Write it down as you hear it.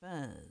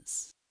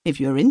If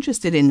you're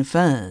interested in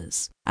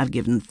furs, I've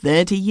given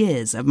 30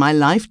 years of my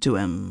life to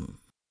 'em."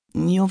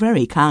 "You're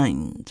very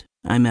kind,"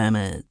 I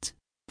murmured.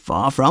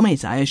 "Far from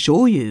it, I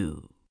assure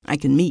you. I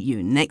can meet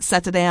you next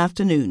Saturday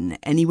afternoon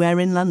anywhere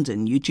in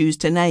London you choose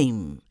to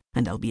name,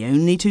 and I'll be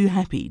only too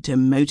happy to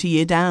motor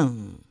you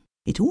down.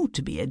 It ought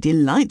to be a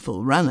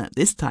delightful run at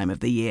this time of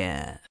the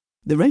year.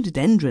 The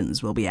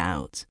rhododendrons will be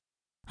out.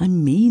 I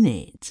mean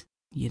it.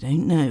 You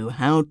don't know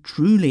how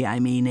truly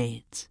I mean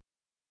it.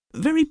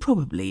 Very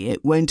probably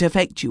it won't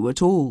affect you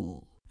at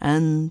all,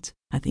 and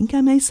I think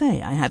I may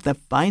say I have the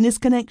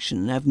finest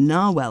connection of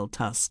narwhal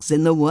tusks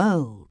in the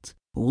world.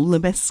 All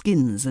the best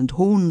skins and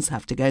horns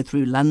have to go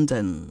through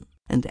London,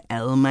 and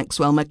L.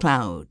 Maxwell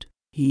MacLeod,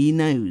 he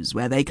knows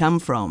where they come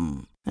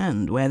from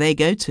and where they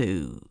go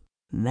to.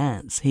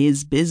 That's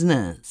his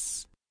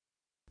business."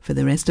 For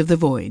the rest of the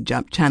voyage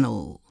up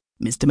Channel,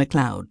 Mr.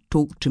 MacLeod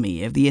talked to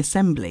me of the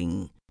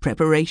assembling,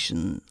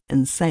 preparation,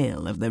 and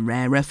sale of the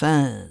rarer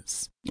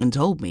furs, and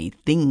told me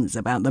things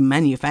about the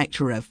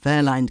manufacture of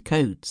fur-lined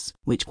coats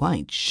which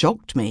quite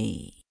shocked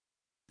me.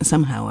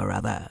 Somehow or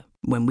other,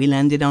 when we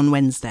landed on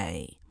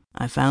Wednesday,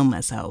 I found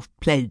myself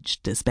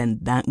pledged to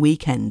spend that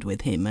weekend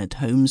with him at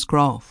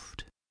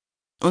Holmescroft.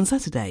 On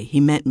Saturday he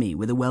met me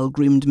with a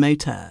well-groomed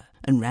motor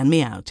and ran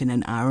me out in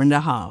an hour and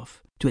a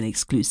half to an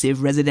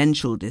exclusive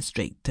residential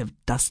district of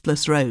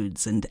dustless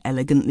roads and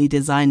elegantly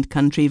designed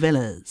country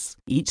villas,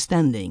 each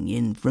standing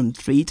in from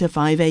 3 to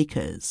 5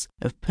 acres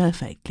of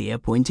perfectly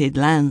appointed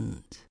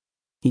land.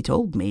 He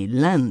told me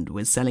land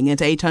was selling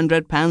at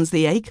 £800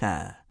 the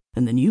acre,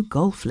 and the new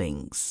golf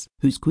links,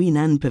 whose Queen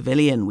Anne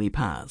pavilion we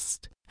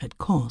passed, had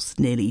cost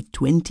nearly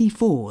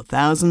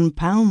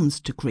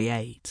 £24,000 to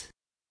create.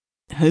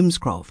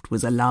 Holmescroft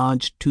was a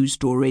large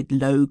 2-storied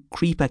low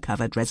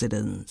creeper-covered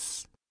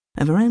residence.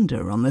 A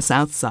veranda on the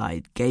south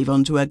side gave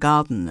onto a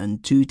garden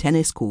and 2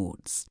 tennis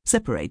courts,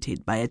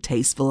 separated by a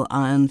tasteful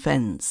iron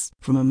fence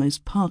from a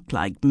most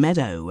park-like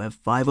meadow of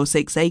 5 or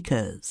 6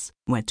 acres,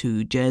 where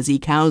 2 Jersey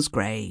cows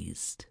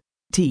grazed.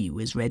 Tea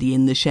was ready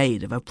in the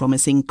shade of a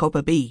promising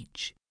copper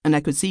beech, and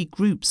I could see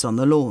groups on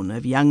the lawn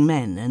of young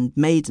men and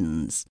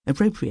maidens,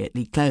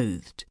 appropriately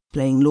clothed,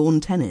 playing lawn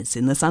tennis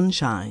in the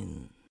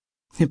sunshine.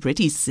 "A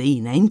pretty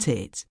scene, ain't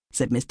it?"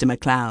 said Mr.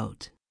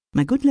 MacLeod.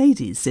 "My good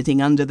lady's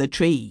sitting under the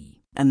tree,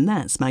 and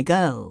that's my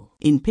girl,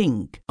 in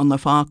pink, on the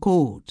far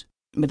court.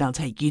 But I'll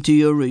take you to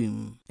your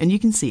room, and you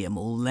can see 'em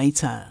all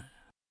later."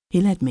 He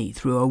led me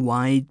through a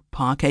wide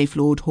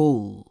parquet-floored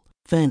hall,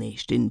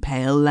 furnished in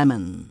pale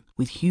lemon,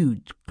 with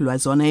huge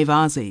cloisonné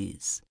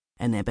vases,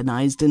 an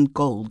ebonized and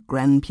gold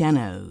grand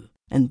piano,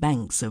 and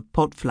banks of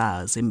pot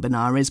flowers in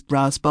Benares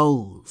brass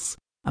bowls,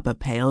 up a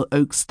pale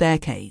oak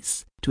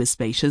staircase to a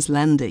spacious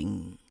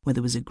landing, where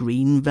there was a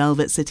green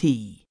velvet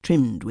settee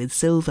trimmed with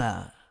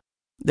silver.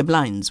 The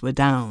blinds were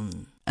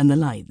down, and the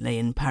light lay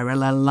in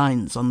parallel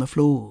lines on the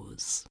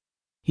floors.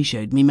 He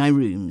showed me my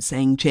room,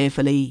 saying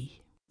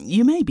cheerfully,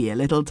 "You may be a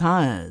little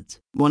tired.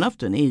 One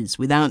often is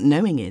without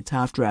knowing it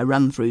after a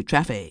run through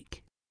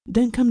traffic.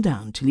 Don't come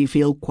down till you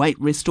feel quite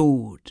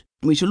restored.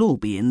 We shall all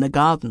be in the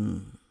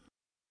garden."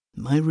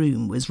 My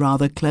room was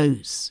rather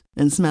close,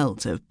 and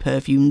smelt of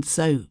perfumed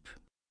soap.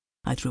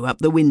 I threw up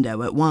the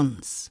window at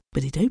once,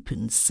 but it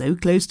opened so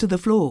close to the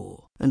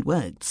floor, and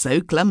worked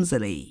so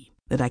clumsily,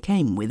 that I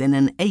came within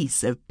an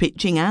ace of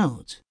pitching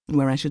out,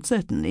 where I should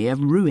certainly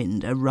have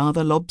ruined a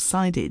rather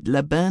lopsided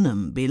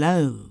laburnum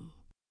below.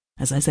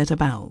 As I set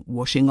about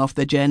washing off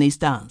the journey's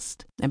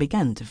dust, I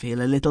began to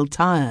feel a little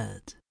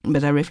tired,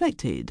 but I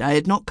reflected I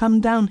had not come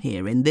down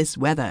here in this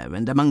weather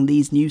and among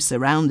these new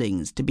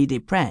surroundings to be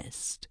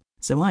depressed,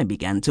 so I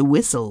began to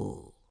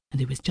whistle, and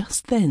it was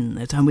just then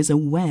that I was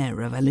aware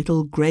of a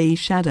little grey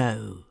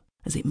shadow,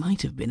 as it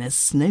might have been a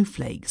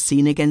snowflake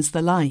seen against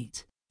the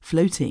light,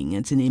 floating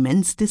at an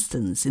immense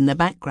distance in the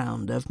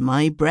background of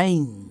my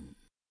brain.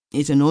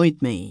 It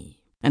annoyed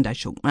me, and I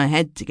shook my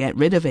head to get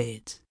rid of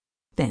it.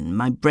 Then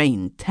my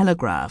brain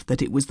telegraphed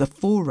that it was the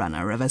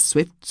forerunner of a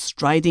swift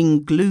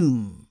striding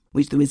gloom,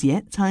 which there was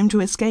yet time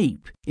to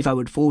escape if I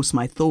would force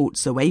my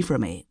thoughts away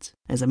from it,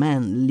 as a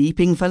man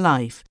leaping for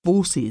life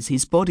forces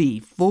his body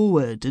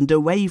forward and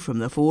away from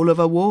the fall of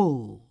a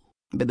wall.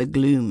 But the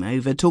gloom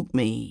overtook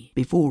me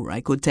before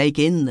I could take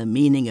in the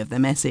meaning of the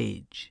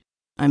message.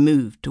 I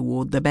moved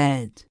toward the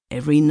bed,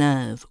 every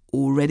nerve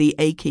already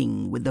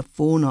aching with the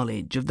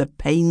foreknowledge of the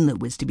pain that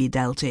was to be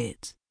dealt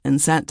it, and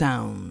sat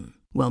down,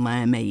 while my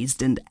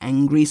amazed and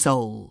angry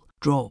soul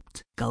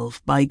dropped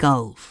gulf by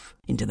gulf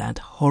into that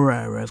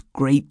horror of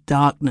great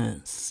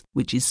darkness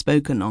which is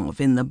spoken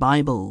of in the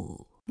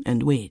Bible,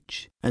 and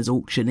which, as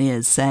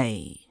auctioneers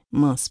say,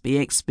 must be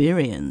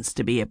experienced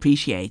to be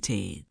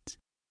appreciated.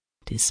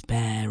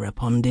 Despair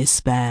upon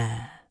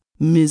despair,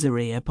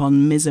 misery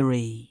upon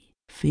misery,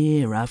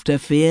 fear after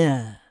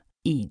fear,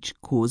 each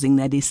causing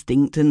their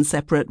distinct and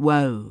separate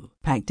woe,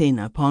 packed in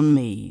upon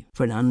me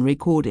for an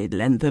unrecorded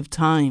length of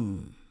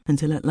time,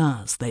 until at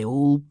last they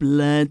all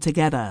blurred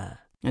together,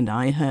 and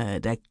I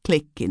heard a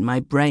click in my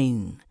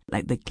brain,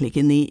 like the click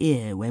in the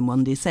ear when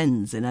one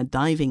descends in a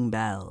diving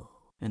bell,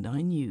 and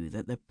I knew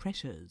that the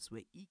pressures were equal.